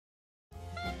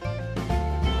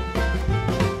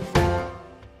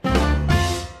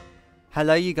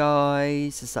Hello you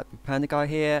guys, it's that Big Panda Guy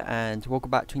here and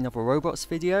welcome back to another Roblox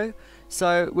video.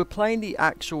 So we're playing the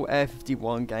actual Air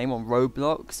 51 game on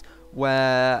Roblox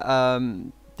where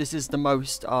this is the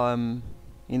most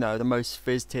the most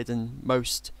visited and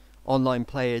most online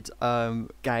played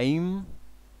game,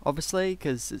 obviously,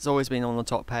 because it's always been on the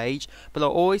top page. But I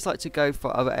always like to go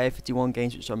for other Air 51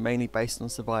 games which are mainly based on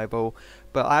survival,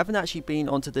 but I haven't actually been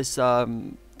onto this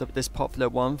this popular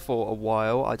one for a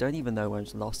while. I don't even know when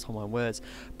was the last time I was,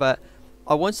 but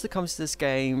I wanted to come to this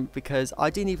game because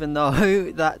I didn't even know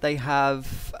that they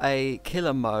have a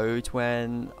killer mode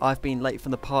when I've been late from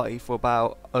the party for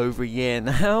about over a year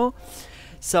now.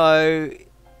 So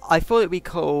I thought it'd be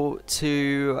cool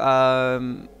to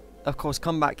of course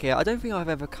come back here. I don't think I've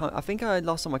ever come. I think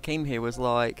last time I came here was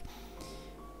like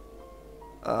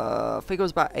I think it was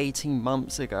about 18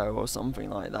 months ago or something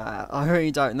like that. I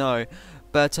really don't know.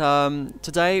 But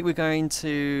today we're going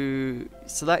to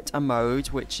select a mode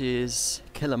which is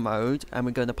killer mode, and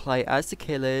we're going to play as the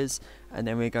killers, and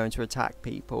then we're going to attack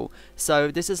people.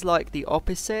 So this is like the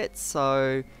opposite.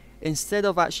 So instead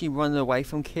of actually running away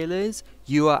from killers,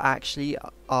 you are actually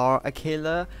a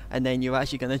killer, and then you're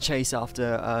actually going to chase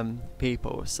after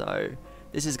people. So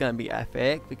this is going to be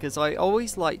epic because I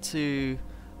always like to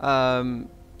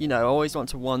always want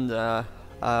to wonder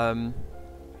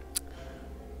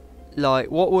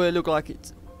like what would it look like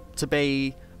to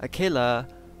be a killer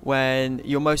when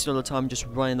you're most of the time just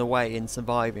running away and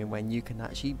surviving, when you can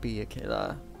actually be a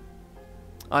killer.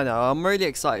 I know, I'm really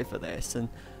excited for this, and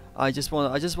I just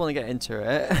want to get into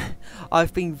it.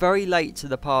 I've been very late to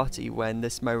the party when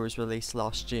this mode was released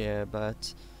last year,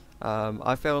 but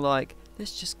I feel like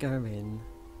let's just go in.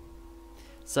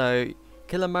 So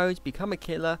killer mode, become a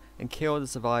killer and kill the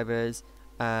survivors,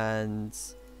 and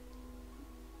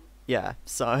yeah,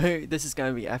 so this is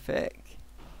going to be epic.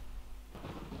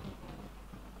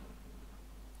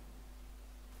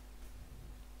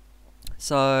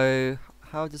 So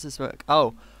how does this work?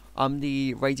 Oh, I'm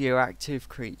the radioactive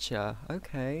creature.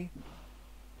 Okay.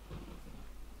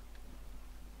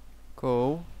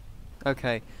 Cool.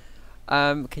 Okay.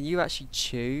 Can you actually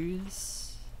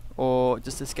choose? Or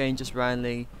does this game just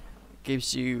randomly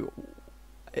gives you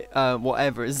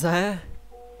whatever is there?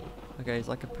 Okay, it's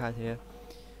like a pad here.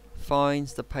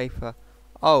 Finds the paper.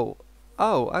 Oh,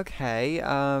 okay.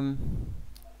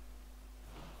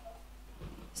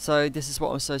 So this is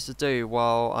what I'm supposed to do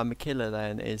while I'm a killer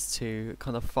then, is to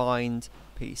kind of find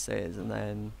pieces and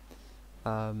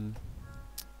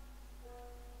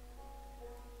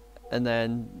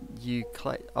then you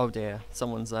collect. Oh dear,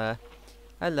 someone's there.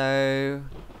 Hello.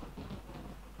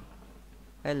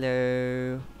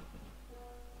 Hello.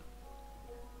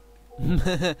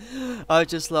 I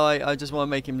just want to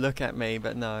make him look at me,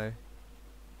 but no.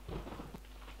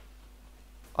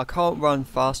 I can't run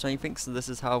fast or anything, so this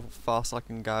is how fast I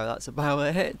can go. That's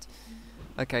about it.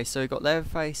 Okay, so we've got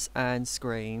Leatherface and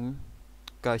Scream,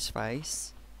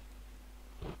 Ghostface.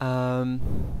 Of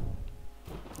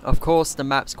course, the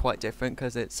map's quite different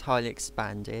because it's highly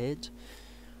expanded.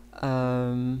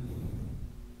 Yeah,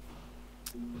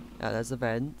 there's a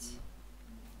vent.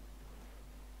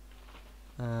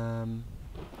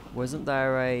 Wasn't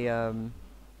there a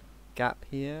gap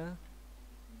here?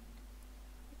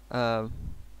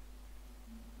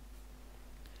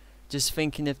 Just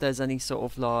thinking if there's any sort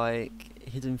of like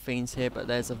hidden things here, but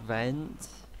there's a vent.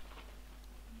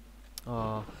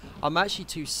 Oh, I'm actually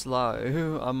too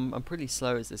slow. I'm pretty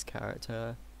slow as this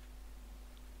character.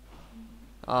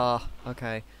 Ah,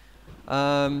 okay.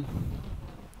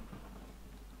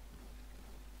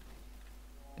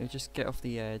 You just get off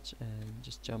the edge and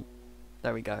just jump.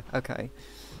 There we go. Okay.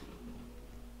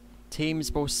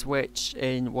 Teams will switch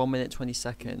in 1 minute 20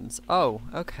 seconds. Oh,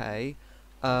 okay.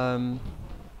 I'm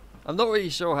not really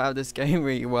sure how this game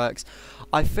really works.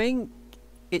 I think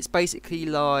it's basically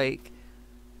like,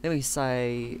 let me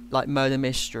say, like murder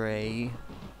mystery.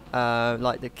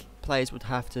 Like the players would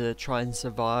have to try and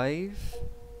survive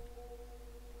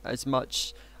as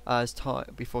much as time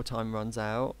before time runs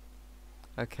out.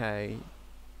 Okay.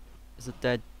 There's a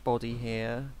dead body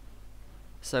here.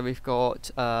 So we've got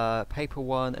paper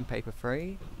 1 and paper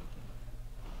 3.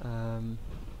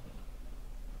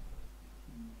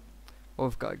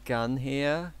 We've got a gun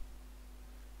here.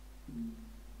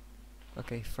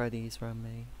 Okay, Freddy's around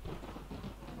me.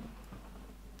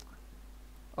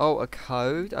 Oh, a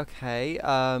code. Okay.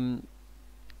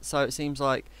 So it seems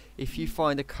like if you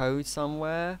find a code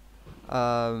somewhere,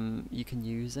 you can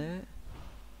use it.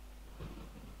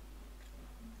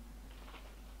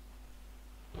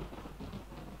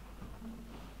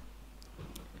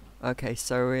 Okay,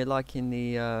 so we're like in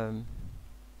the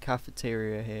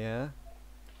cafeteria here.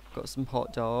 Got some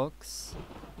hot dogs.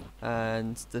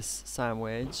 And this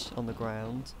sandwich on the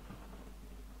ground.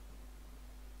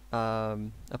 A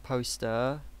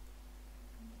poster.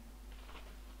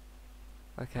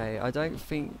 Okay, I don't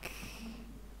think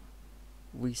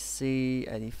we see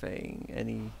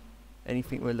anything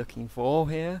we're looking for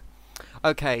here.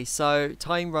 Okay, so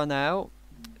time run out.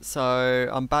 So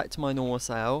I'm back to my normal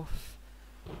self.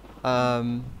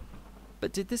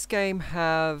 But did this game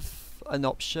have an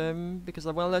option? Because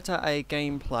I looked at a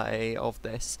gameplay of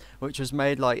this, which was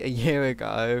made like a year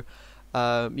ago.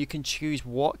 You can choose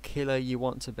what killer you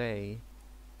want to be.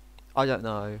 I don't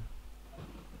know,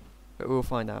 but we'll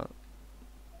find out.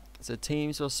 So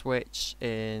teams will switch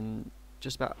in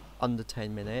just about under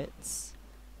 10 minutes.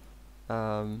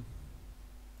 Okay.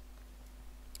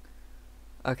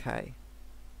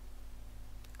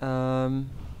 So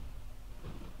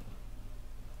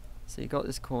you got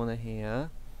this corner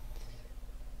here.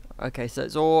 Okay, so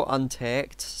it's all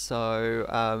unticked.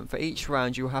 So for each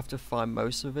round, you'll have to find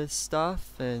most of this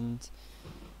stuff, and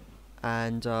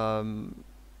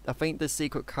I think the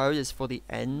secret code is for the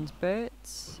end bit.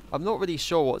 I'm not really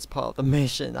sure what's part of the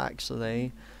mission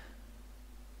actually.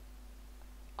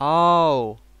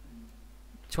 Oh,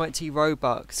 20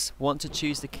 Robux. Want to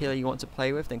choose the killer you want to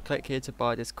play with? Then click here to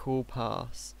buy this cool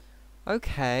pass.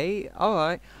 Okay,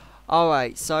 alright.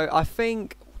 So I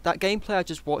think that gameplay I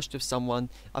just watched with someone,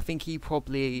 I think he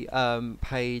probably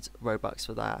paid Robux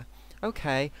for that.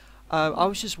 Okay. I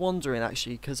was just wondering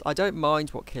actually, because I don't mind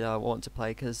what killer I want to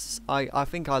play, because I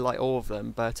think I like all of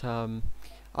them, but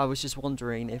I was just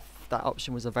wondering if that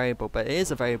option was available. But it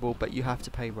is available, but you have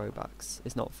to pay Robux.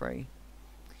 It's not free.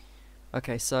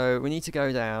 Okay, so we need to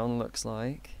go down, looks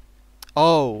like.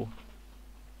 Oh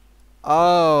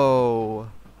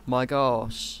my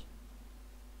gosh.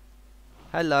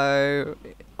 Hello.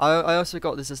 I also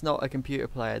got this is not a computer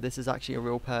player, this is actually a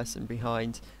real person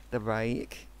behind the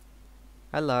rake.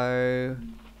 Hello.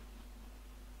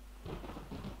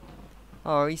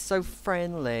 Oh, he's so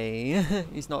friendly.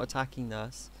 He's not attacking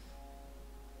us.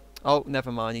 Oh, never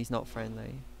mind, he's not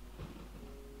friendly.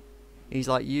 He's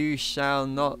like, you shall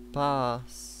not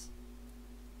pass.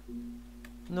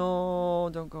 No,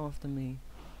 don't go after me.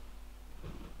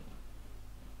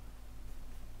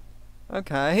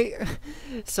 Okay.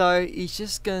 So he's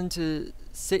just going to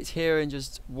sit here and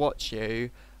just watch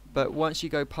you. But once you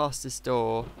go past this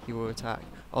door, he will attack.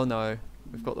 Oh no,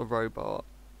 we've got the robot.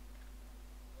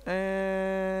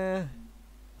 Oh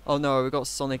no, we've got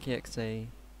Sonic EXE. We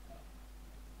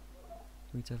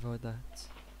need to avoid that.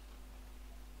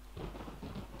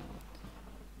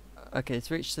 Okay, let's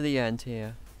reach to the end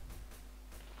here.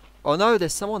 Oh no,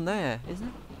 there's someone there, isn't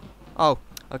it? Oh,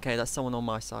 okay, that's someone on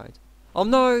my side. Oh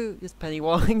no, it's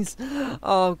Pennywise.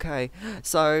 Okay,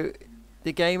 so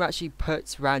the game actually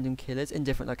puts random killers in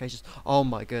different locations. Oh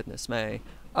my goodness me.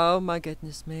 Oh my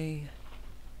goodness me.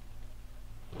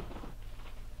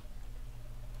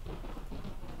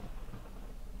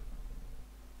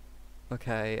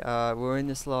 Okay, we're in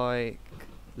this like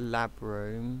lab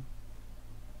room.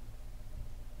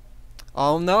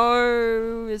 Oh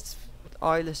no, it's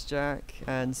Eyeless Jack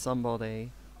and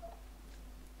somebody.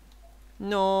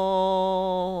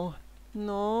 No,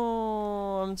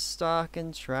 I'm stuck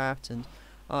and trapped and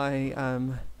I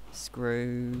am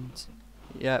screwed.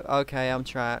 Yeah, okay, I'm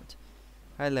trapped.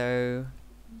 Hello.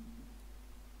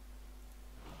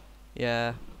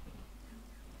 Yeah.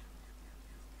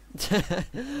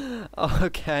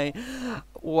 Okay.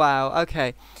 Wow,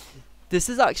 okay. This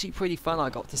is actually pretty fun, I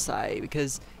got to say,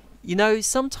 because you know,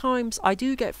 sometimes I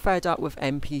do get fed up with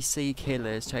NPC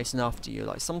killers chasing after you.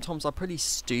 Like, sometimes they're pretty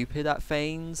stupid at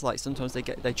things. Like, sometimes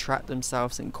they trap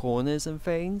themselves in corners and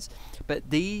things. But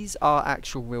these are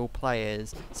actual real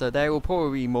players, so they will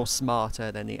probably be more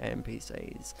smarter than the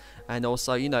NPCs. And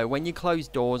also, you know, when you close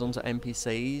doors onto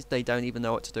NPCs, they don't even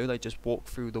know what to do. They just walk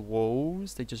through the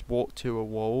walls. They just walk to a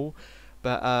wall.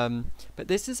 But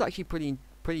this is actually pretty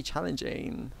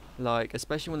challenging. Like,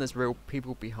 especially when there's real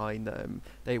people behind them,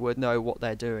 they would know what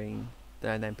they're doing.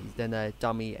 They're an NPC, then they're a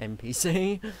dummy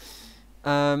NPC.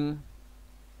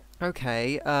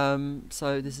 Okay,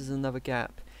 so this is another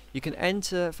gap. You can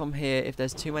enter from here if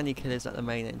there's too many killers at the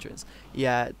main entrance.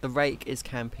 Yeah, the rake is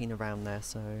camping around there,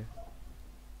 so...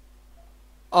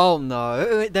 Oh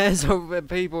no, there's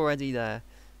people already there.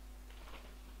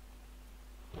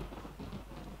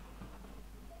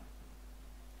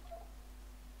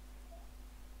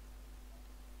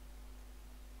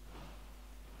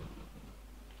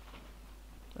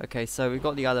 Okay, so we've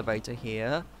got the elevator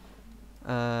here,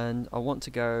 and I want to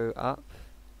go up.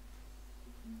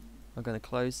 I'm going to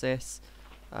close this.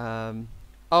 Oh,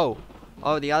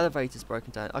 Oh, the elevator's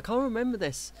broken down. I can't remember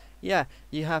this. Yeah,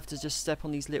 you have to just step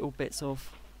on these little bits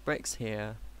of bricks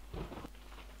here.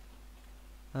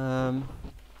 Oh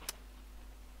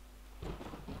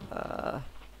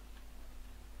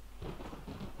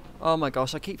my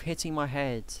gosh, I keep hitting my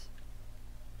head.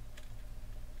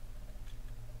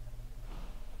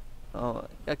 Oh,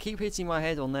 I keep hitting my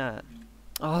head on that.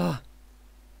 Ah.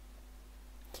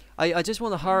 I just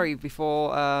want to hurry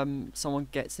before someone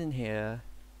gets in here.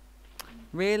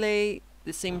 Really?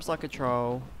 This seems like a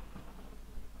troll.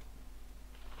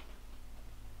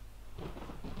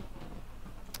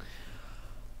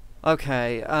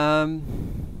 Okay, I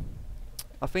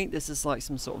think this is like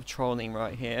some sort of trolling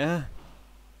right here.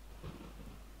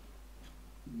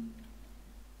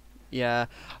 Yeah,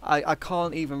 I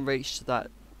can't even reach to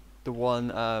that, the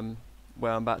one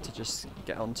where I'm about to just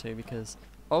get onto because,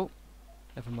 oh,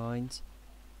 never mind.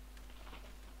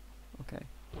 Okay.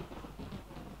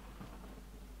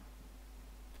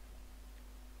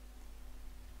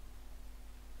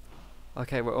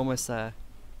 Okay, we're almost there.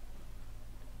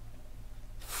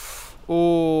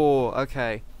 Oh,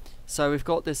 okay. So we've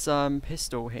got this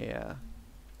pistol here.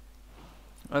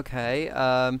 Okay,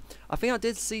 I think I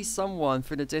did see someone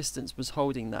through the distance was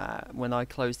holding that when I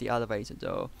closed the elevator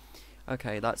door.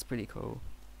 Okay, that's pretty cool.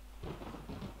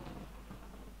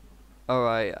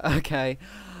 Alright, okay.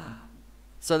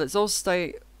 So let's all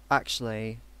stay...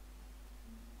 Actually,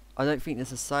 I don't think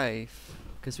this is safe,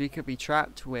 because we could be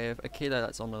trapped with a killer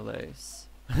that's on the loose.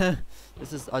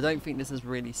 I don't think this is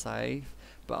really safe.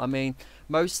 But I mean,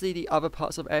 mostly the other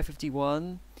parts of Area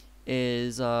 51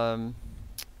 is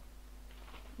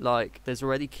like there's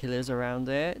already killers around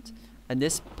it, and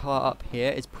this part up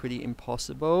here is pretty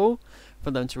impossible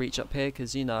for them to reach up here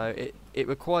because you know it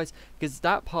requires, because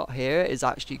that part here is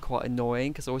actually quite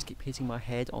annoying because I always keep hitting my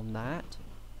head on that.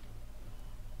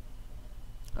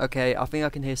 Okay, I think I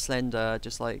can hear Slender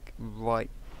just like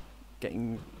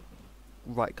getting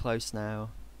right close now,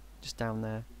 just down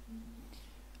there.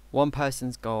 One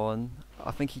person's gone.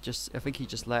 I think he just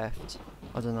left.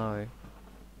 I don't know.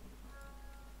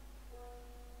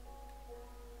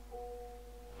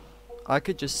 I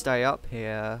could just stay up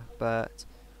here, but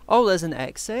oh, there's an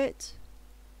exit.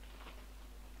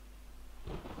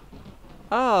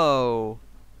 Oh,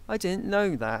 I didn't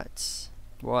know that.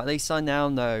 Well, at least I now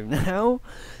know. Now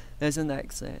there's an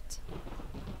exit.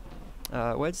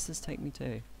 Where does this take me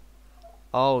to?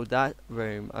 Oh, that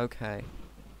room. Okay.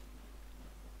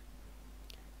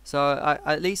 So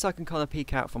at least I can kind of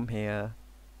peek out from here,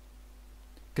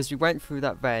 because we went through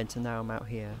that vent and now I'm out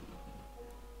here.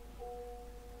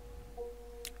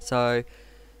 So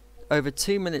over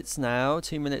 2 minutes now,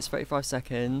 2 minutes 35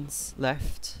 seconds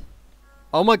left.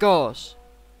 Oh my gosh!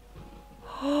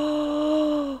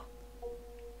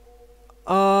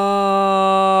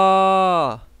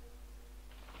 Ah!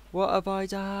 What have I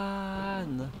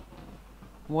done?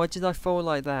 Why did I fall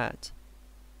like that?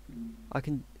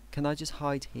 Can I just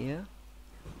hide here?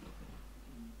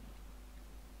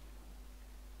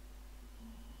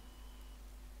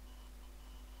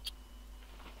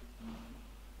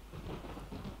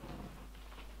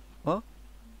 What?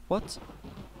 What?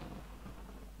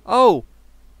 Oh!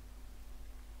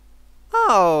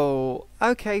 Oh!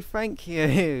 Okay, thank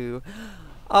you.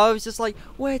 I was just like,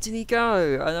 where did he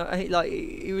go? And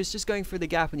he was just going through the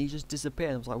gap and he just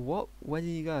disappeared. I was like, what? Where did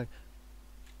he go?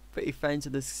 But he fell into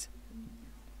this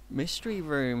mystery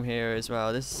room here as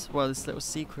well. This little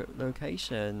secret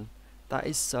location. That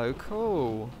is so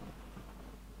cool.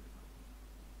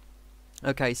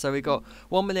 Okay, so we got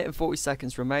 1 minute and 40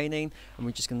 seconds remaining, and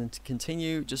we're just going to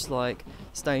continue just like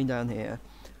staying down here.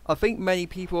 I think many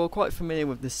people are quite familiar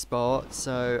with this spot,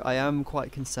 so I am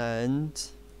quite concerned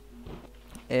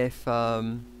if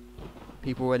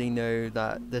people already know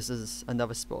that this is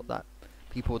another spot that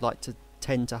people would like to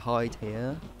tend to hide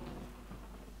here.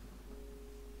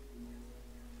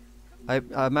 I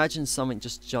imagine something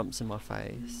just jumps in my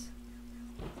face.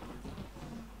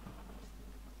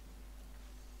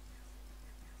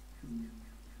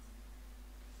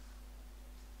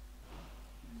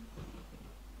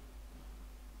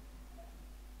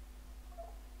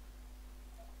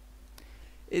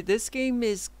 This game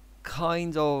is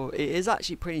it is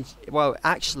actually pretty, well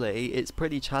actually it's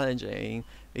pretty challenging,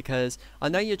 because I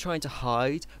know you're trying to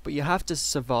hide, but you have to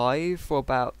survive for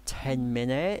about 10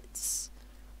 minutes.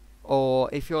 Or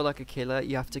if you're like a killer,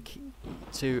 you have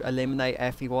to eliminate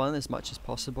everyone as much as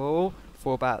possible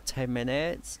for about 10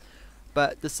 minutes.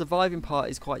 But the surviving part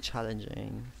is quite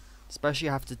challenging. Especially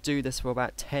you have to do this for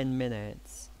about 10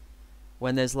 minutes.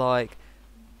 When there's like,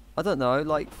 I don't know,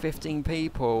 like 15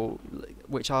 people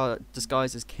which are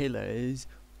disguised as killers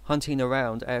hunting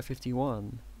around Area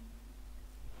 51.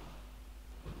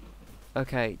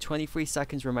 Okay, 23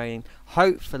 seconds remaining.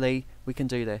 Hopefully we can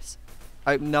do this.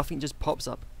 Oh, nothing just pops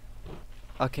up.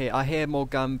 Okay, I hear more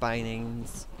gun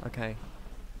bangings. Okay.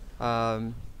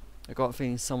 I got a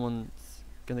feeling someone's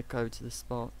gonna go to the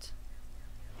spot.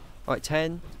 Alright,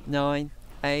 10, 9,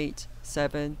 8,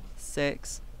 7,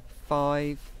 6,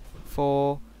 5,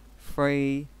 4,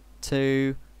 3,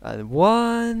 2, and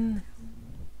 1.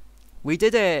 We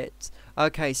did it!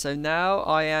 Okay, so now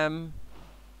I am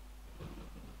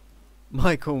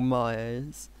Michael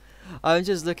Myers. I'm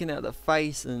just looking at the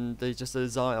face and there's just a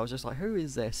design. I was just like, who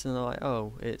is this? And I'm like,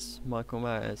 oh, it's Michael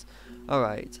Myers.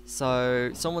 Alright,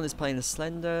 so someone is playing a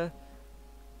Slender.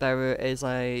 There is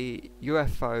a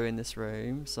UFO in this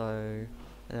room, so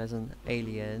there's an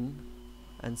alien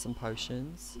and some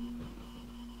potions.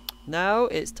 Now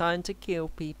it's time to kill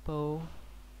people.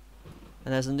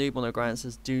 And there's a noob on the ground that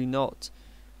says, do not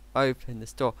open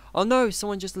this door. Oh no,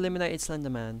 someone just eliminated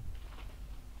Slenderman.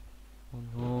 Oh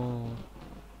no.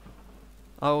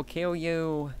 I will kill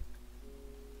you.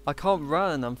 I can't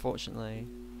run, unfortunately.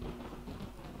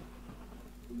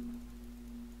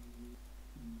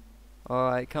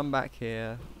 Alright, come back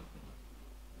here.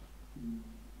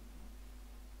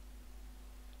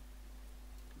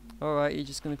 Alright, you're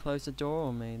just gonna close the door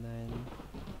on me then.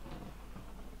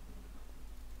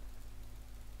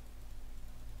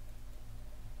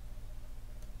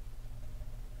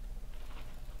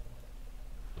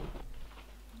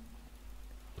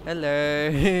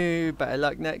 Hello, better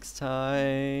luck next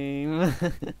time.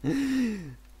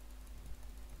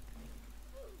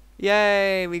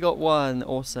 Yay, we got one.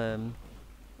 Awesome.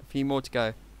 A few more to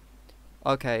go.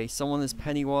 Okay, someone is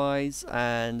Pennywise,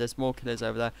 and there's more killers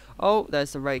over there. Oh,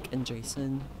 there's the Rake and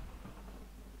Jason.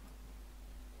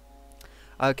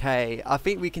 Okay, I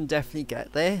think we can definitely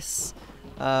get this,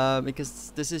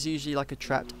 because this is usually like a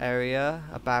trapped area,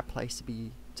 a bad place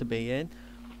to be in.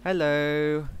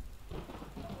 Hello.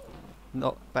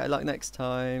 Not better luck next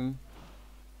time.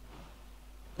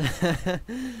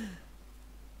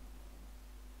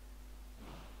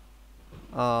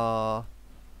 Ah,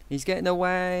 he's getting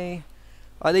away.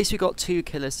 At least we got 2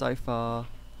 killers so far.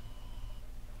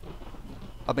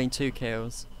 I mean 2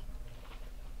 kills.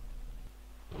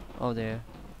 Oh dear.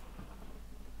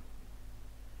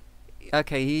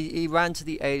 Okay, he ran to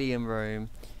the alien room.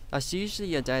 That's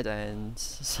usually a dead end.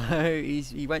 So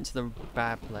he went to the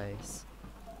bad place.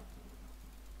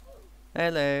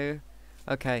 Hello.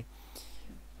 Okay.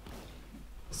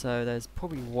 So there's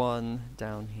probably one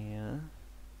down here.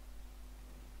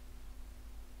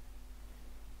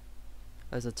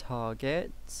 There's a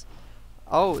target.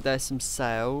 Oh, there's some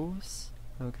cells.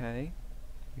 Okay.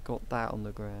 We got that on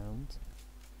the ground.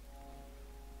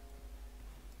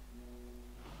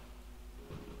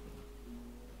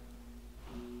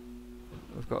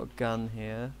 We've got a gun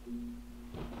here.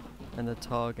 And a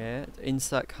target.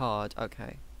 Insert card.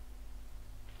 Okay.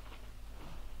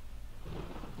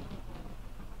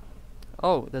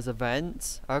 Oh, there's a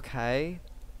vent. Okay.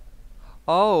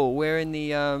 Oh, we're in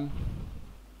the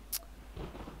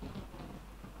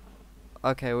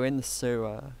okay, we're in the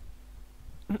sewer.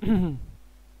 So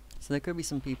there could be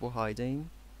some people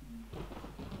hiding.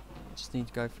 Just need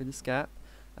to go through this gap.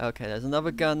 Okay, there's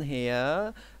another gun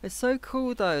here. It's so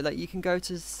cool though, like you can go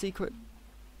to secret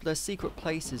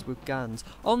places with guns.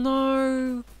 Oh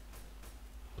no!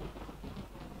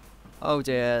 Oh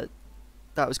dear.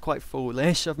 That was quite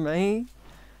foolish of me.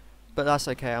 But that's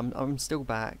okay, I'm still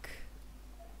back.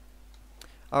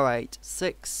 Alright,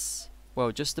 6,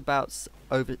 well just about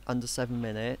under 7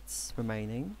 minutes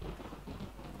remaining.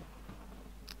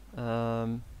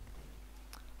 How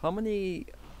many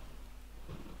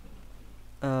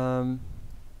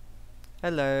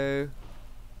hello.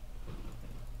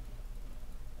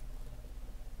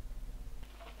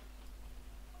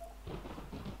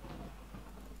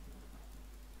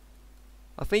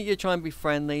 I think you're trying to be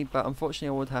friendly, but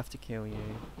unfortunately I would have to kill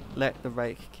you. Let the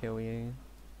Rake kill you.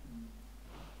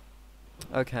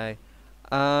 Okay.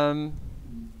 I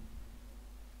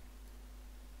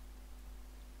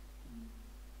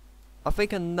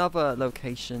think another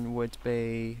location would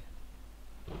be...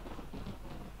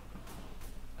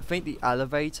 I think the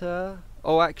elevator.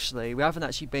 Oh, actually, we haven't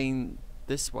actually been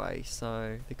this way,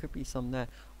 so there could be some there.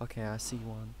 Okay, I see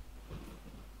one.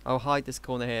 I'll hide this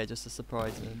corner here just to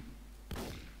surprise him.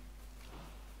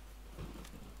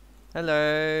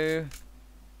 Hello.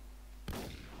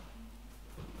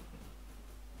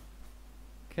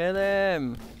 Kill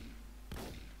him.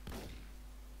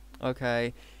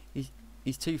 Okay,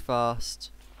 he's too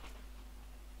fast.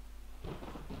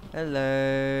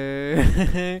 Hello.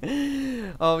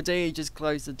 Oh, dear, you just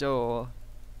closed the door.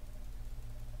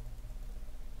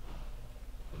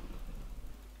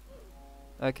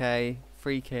 Okay,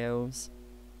 3 kills.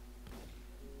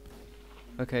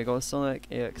 Okay, got a Sonic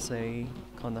EXE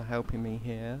kind of helping me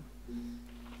here.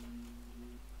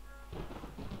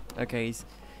 Okay,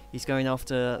 he's going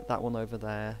after that one over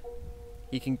there.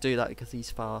 He can do that because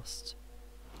he's fast.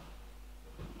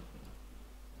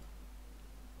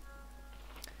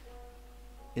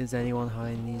 Is anyone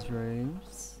hiding in these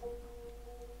rooms?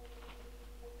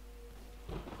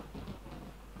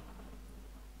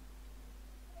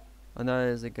 I know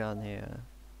there's a gun here.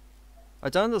 I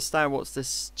don't understand what's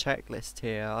this checklist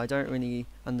here. I don't really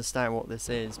understand what this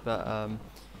is, but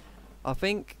I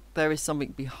think there is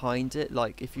something behind it.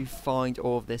 Like if you find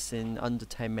all of this in under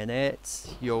 10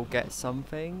 minutes, you'll get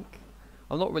something.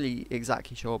 I'm not really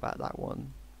exactly sure about that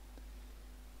one.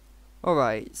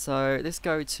 Alright, so let's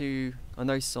go to... I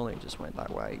know Sonic just went that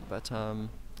way, but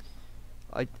I'm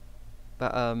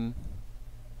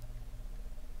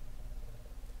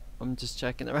just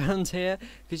checking around here,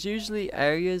 because usually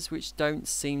areas which don't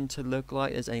seem to look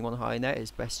like there's anyone hiding there is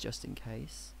best just in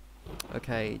case.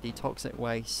 Okay, the toxic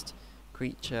waste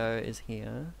creature is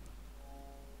here.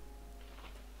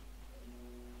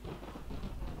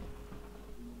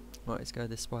 Right, let's go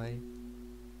this way.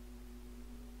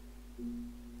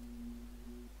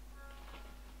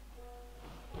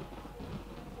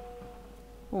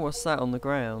 Oh, what's that on the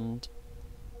ground?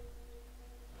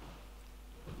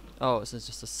 Oh, it's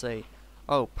just a C.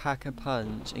 Oh, pack a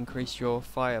punch, increase your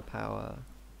firepower.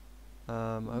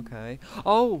 Okay.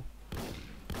 Oh!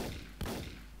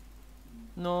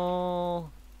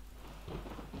 No.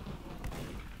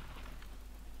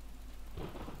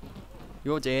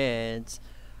 You're dead.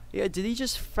 Yeah, did he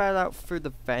just fell out through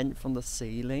the vent from the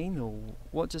ceiling, or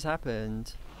what just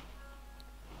happened?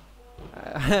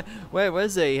 Where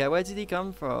was he? Where did he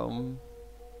come from?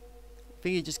 I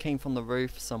think he just came from the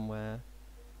roof somewhere.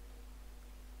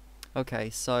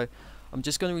 Okay, so I'm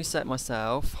just going to reset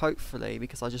myself, hopefully,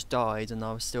 because I just died and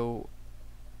I was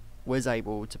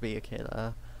able to be a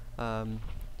killer.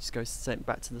 Just go sent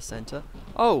back to the center.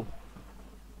 Oh!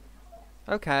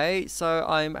 Okay, so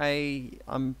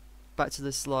I'm back to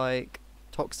this like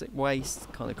toxic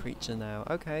waste kind of creature now.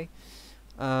 Okay.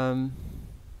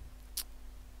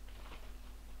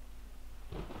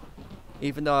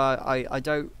 Even though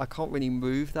I can't really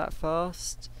move that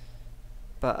fast,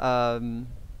 but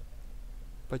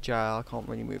yeah, I can't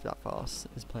really move that fast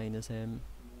as playing as him.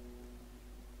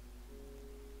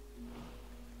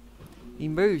 He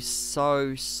moves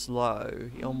so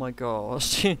slow. Oh my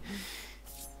gosh.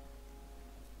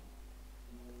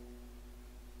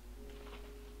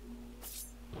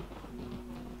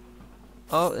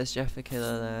 Oh, there's Jeff the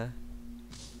Killer there.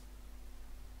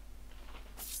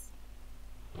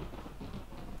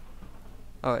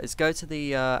 Alright, let's go to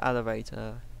the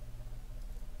elevator.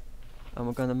 And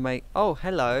we're gonna make... Oh,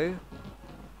 hello!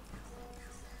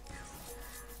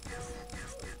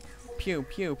 Pew,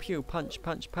 pew, pew, punch,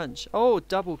 punch, punch. Oh,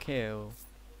 double kill!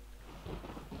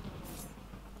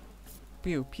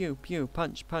 Pew, pew, pew,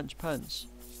 punch, punch, punch.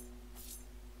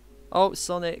 Oh,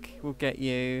 Sonic will get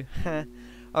you.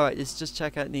 Alright, let's just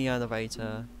check out the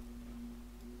elevator.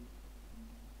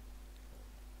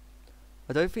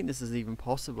 I don't think this is even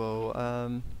possible,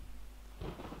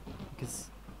 because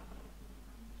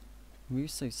it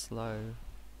moves so slow.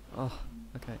 Oh,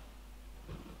 okay.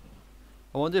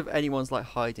 I wonder if anyone's like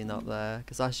hiding up there,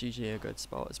 because that's usually a good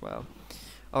spot as well.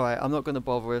 Alright, I'm not going to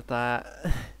bother with that.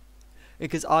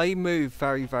 Because I move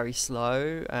very, very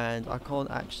slow, and I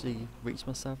can't actually reach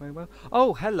myself very well.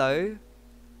 Oh, hello!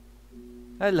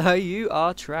 Hello, you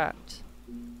are trapped.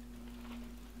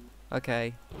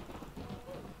 Okay.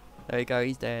 There you go,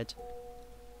 he's dead.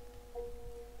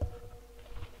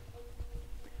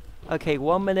 Okay,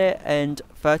 1 minute and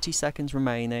 30 seconds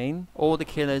remaining. All the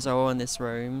killers are in this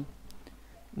room.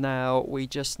 Now, we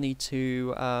just need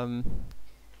to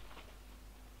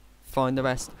find the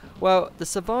rest. Well, the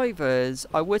survivors,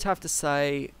 I would have to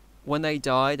say, when they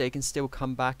die, they can still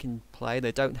come back and play.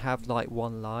 They don't have, like,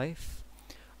 1 life.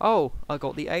 Oh, I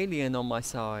got the alien on my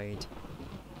side.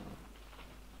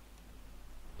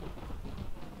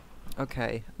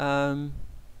 Okay, that's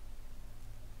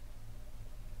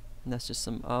just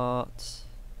some art.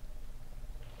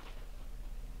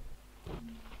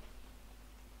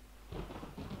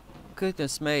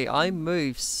 Goodness me, I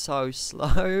move so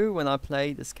slow when I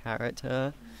play this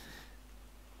character.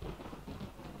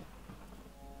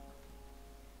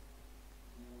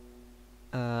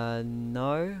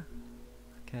 No.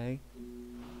 Okay.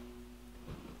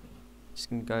 Just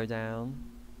gonna go down.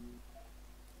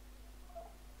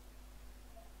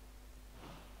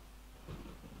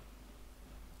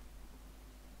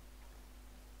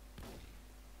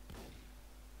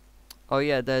 Oh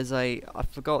yeah, I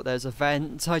forgot there's a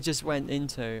vent I just went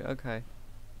into. Okay.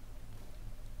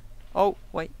 Oh,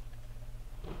 wait.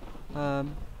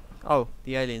 Oh,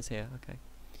 the alien's here. Okay.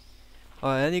 Oh,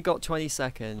 I only got 20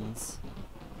 seconds.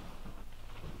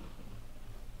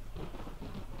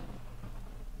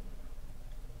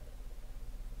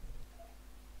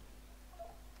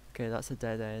 Okay, that's a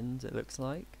dead end, it looks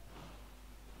like.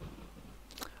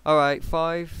 Alright,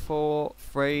 5, 4,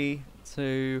 3,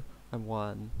 2, and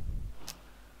 1.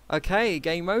 Okay,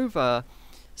 game over.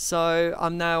 So,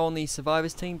 I'm now on the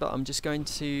survivors team, but I'm just going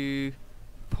to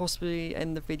possibly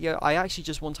end the video. I actually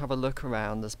just want to have a look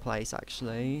around this place,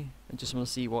 actually. I just want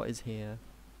to see what is here.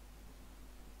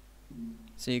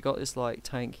 So, you got this, like,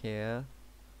 tank here.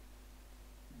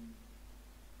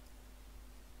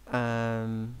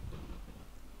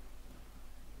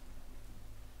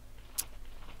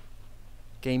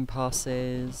 Game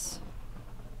passes.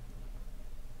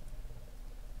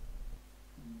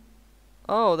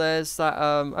 Oh, there's that,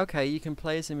 okay, you can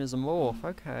play as him as a morph,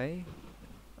 okay.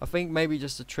 I think maybe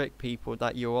just to trick people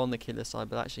that you're on the killer side,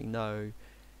 but actually no.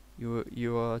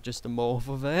 You are just a morph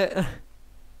of it.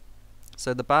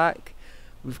 So the back,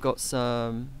 we've got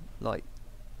some, like,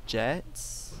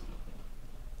 jets.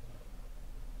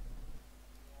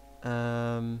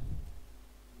 I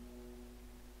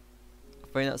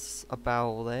think that's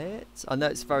about it. I know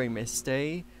it's very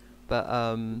misty, but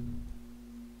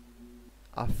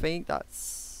I think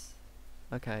that's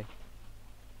okay.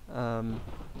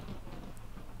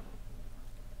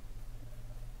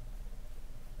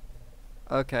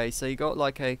 Okay, so you got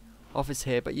like a office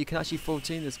here, but you can actually full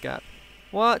tune this gap.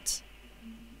 What?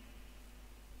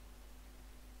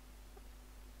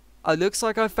 It looks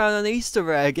like I found an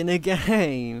Easter egg in a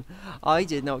game. I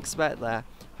did not expect that.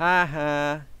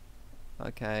 Haha.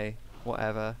 Okay,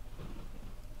 whatever.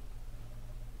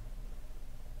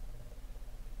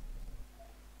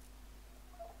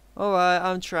 Alright,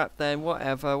 I'm trapped then.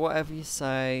 Whatever you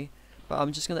say. But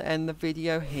I'm just gonna end the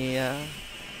video here.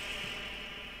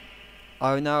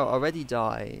 Oh no, I already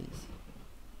died.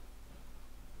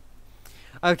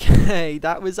 Okay,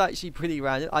 that was actually pretty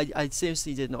random. I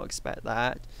seriously did not expect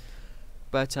that.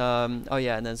 But, oh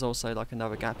yeah, and there's also like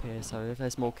another gap here, so if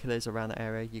there's more killers around the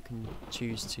area, you can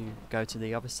choose to go to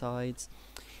the other sides.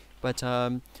 But,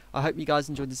 I hope you guys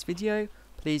enjoyed this video.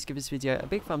 Please give this video a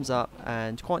big thumbs up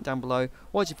and comment down below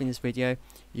what you think of this video.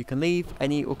 You can leave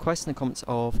any requests in the comments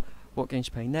of what games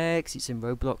you play next, it's in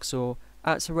Roblox or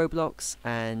outside Roblox,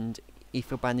 and if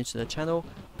you're brand new to the channel,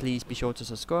 please be sure to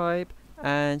subscribe.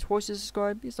 And once you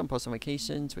subscribe, use on post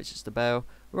notifications, which is the bell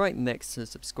right next to the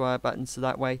subscribe button, so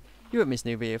that way you won't miss a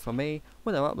new video from me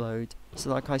when I upload. So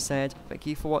like I said, thank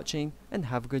you for watching and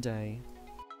have a good day.